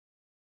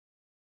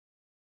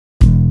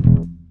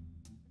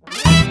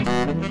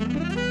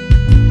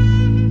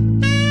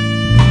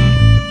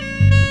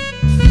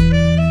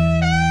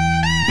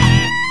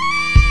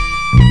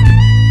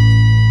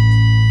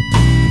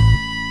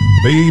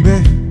Baby,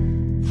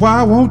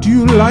 why won't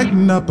you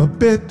lighten up a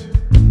bit?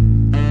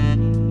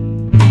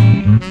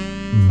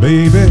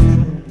 Baby,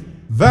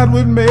 that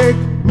would make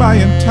my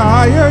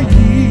entire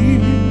year.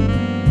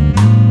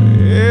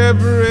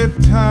 Every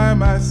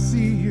time I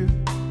see you,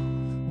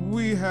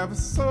 we have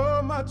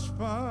so much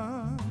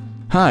fun.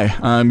 Hi,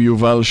 I'm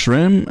Yuval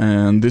Shrim,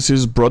 and this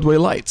is Broadway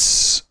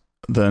Lites,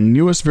 the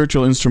newest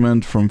virtual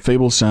instrument from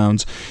Fable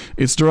Sounds.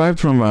 It's derived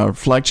from our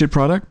flagship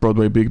product,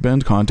 Broadway Big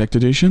Band Kontakt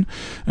Edition,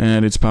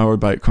 and it's powered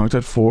by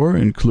Kontakt 4,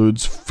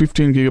 includes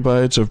 15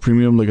 gigabytes of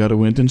premium legato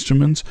wind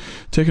instruments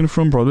taken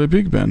from Broadway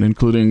Big Band,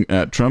 including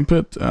a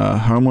trumpet, a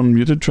harmon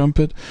muted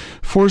trumpet,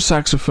 4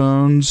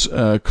 saxophones,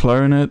 a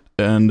clarinet,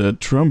 and a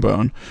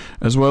trombone,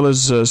 as well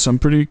as some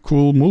pretty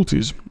cool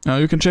multis.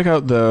 You can check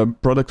out the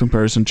product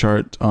comparison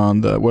chart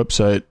on the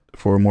website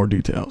for more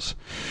details.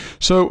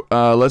 So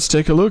let's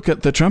take a look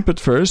at the trumpet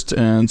first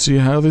and see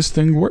how this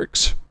thing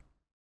works.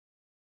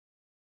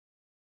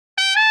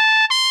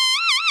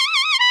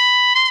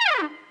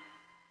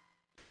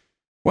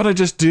 What I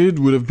just did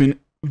would have been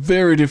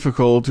very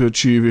difficult to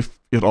achieve, if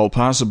at all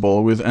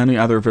possible, with any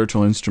other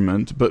virtual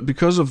instrument, but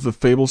because of the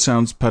Fable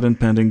Sounds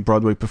patent-pending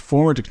Broadway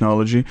Performer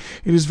technology,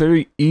 it is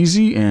very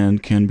easy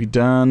and can be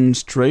done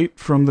straight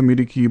from the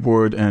MIDI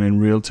keyboard and in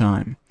real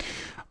time.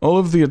 All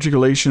of the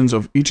articulations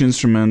of each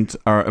instrument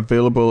are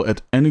available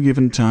at any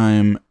given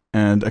time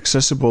and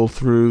accessible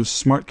through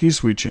smart key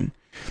switching.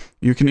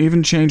 You can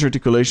even change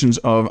articulations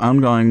of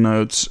ongoing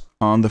notes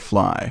on the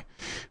fly.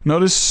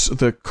 Notice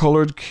the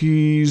colored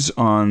keys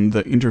on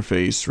the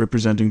interface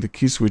representing the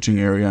key switching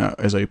area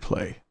as I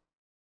play.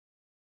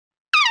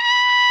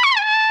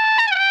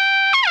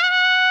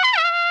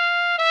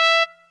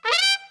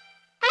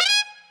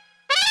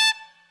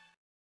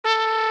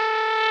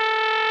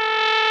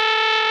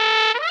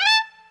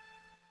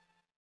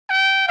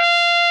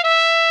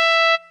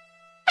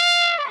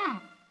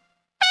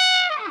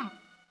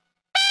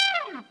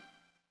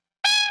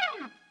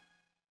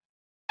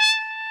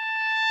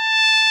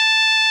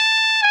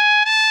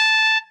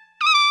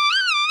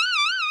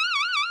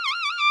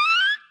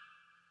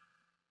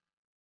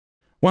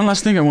 One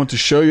last thing I want to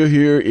show you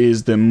here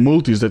is the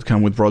multis that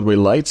come with Broadway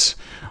Lites.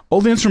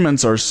 All the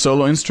instruments are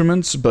solo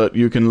instruments, but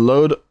you can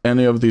load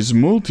any of these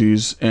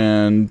multis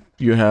and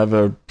you have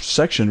a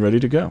section ready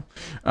to go.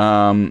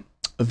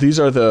 These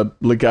are the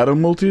legato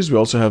multis. We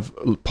also have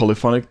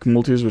polyphonic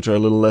multis, which are a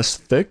little less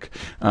thick.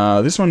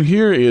 This one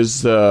here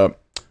is the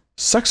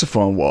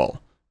saxophone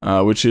wall,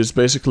 which is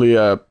basically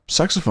a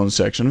saxophone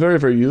section. Very,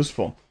 very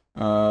useful.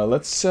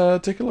 Let's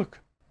take a look.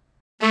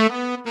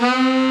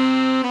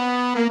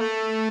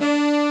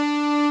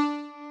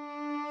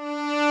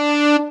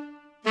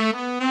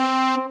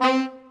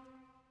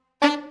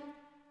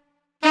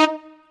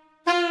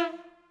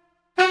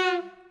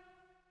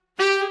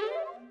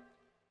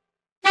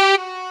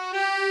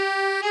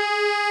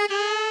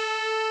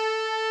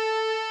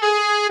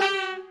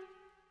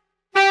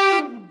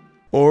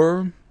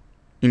 Or,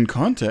 in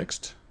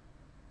context,